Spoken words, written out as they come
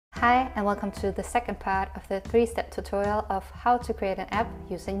Hi and welcome to the second part of the 3-step tutorial of how to create an app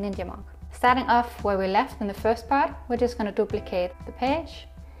using NinjaMock. Starting off where we left in the first part, we're just going to duplicate the page.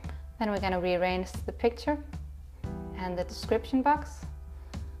 Then we're going to rearrange the picture and the description box.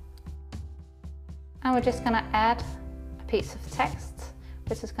 And we're just going to add a piece of text,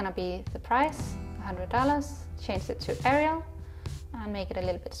 which is going to be the price, $100. Change it to Arial and make it a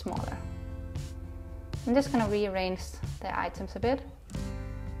little bit smaller. I'm just going to rearrange the items a bit.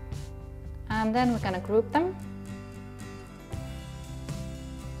 And then we're going to group them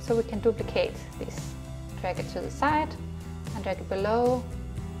so we can duplicate this. Drag it to the side and drag it below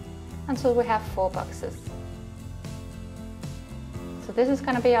until we have 4 boxes. So this is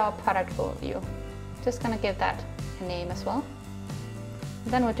going to be our product overview. Just going to give that a name as well.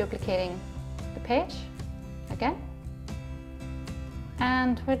 Then we're duplicating the page again.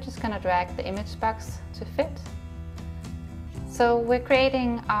 And we're just going to drag the image box to fit. So we're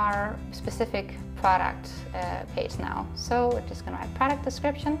creating our specific product page now. So we're just going to write product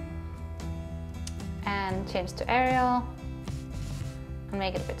description and change to Arial and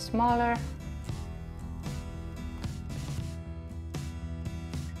make it a bit smaller.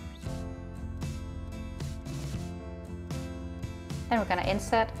 Then we're going to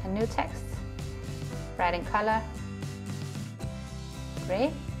insert a new text, writing color,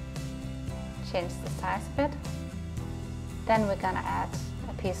 gray, change the size a bit. Then we're going to add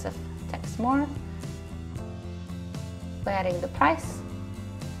a piece of text more. We're adding the price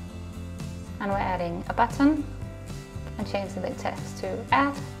and we're adding a button and changing the text to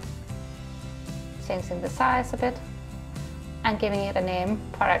add, changing the size a bit and giving it a name,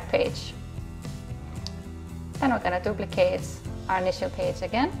 product page. Then we're going to duplicate our initial page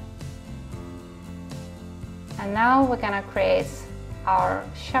again. And now we're going to create our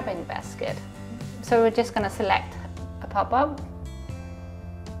shopping basket. So we're just going to select a pop-up.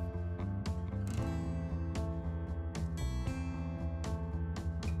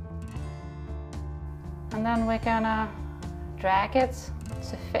 And then we're gonna drag it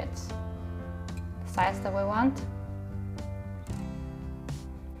to fit the size that we want.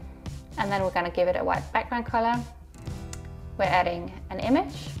 And then we're gonna give it a white background color. We're adding an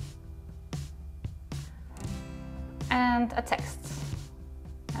image and a text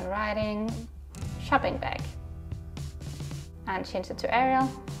and writing shopping bag. And change it to Arial.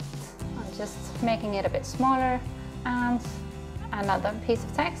 I'm just making it a bit smaller and another piece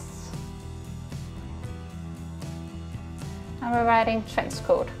of text. And we're writing trench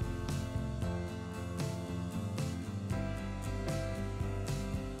coat.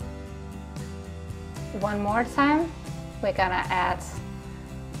 One more time, we're gonna add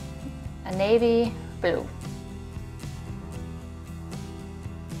a navy blue.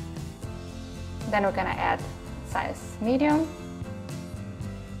 Then we're gonna add size medium.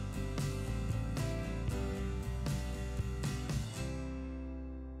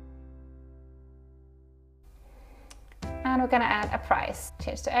 And we're going to add a price.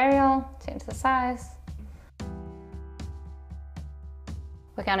 Change to Arial, change the size.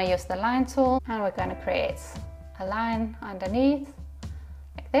 We're going to use the line tool and we're going to create a line underneath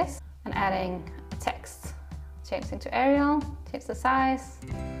like this and adding a text. Changing to Arial, change the size.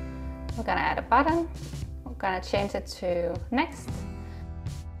 We're going to add a button. We're going to change it to next.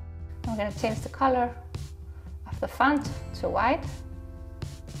 We're going to change the color of the font to white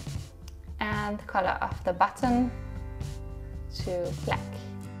and the color of the button to black.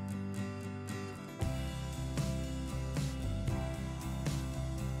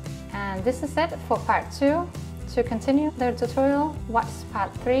 And this is it for part 2. To continue the tutorial, watch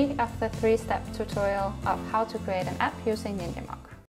part 3 of the 3-step tutorial of how to create an app using NinjaMock.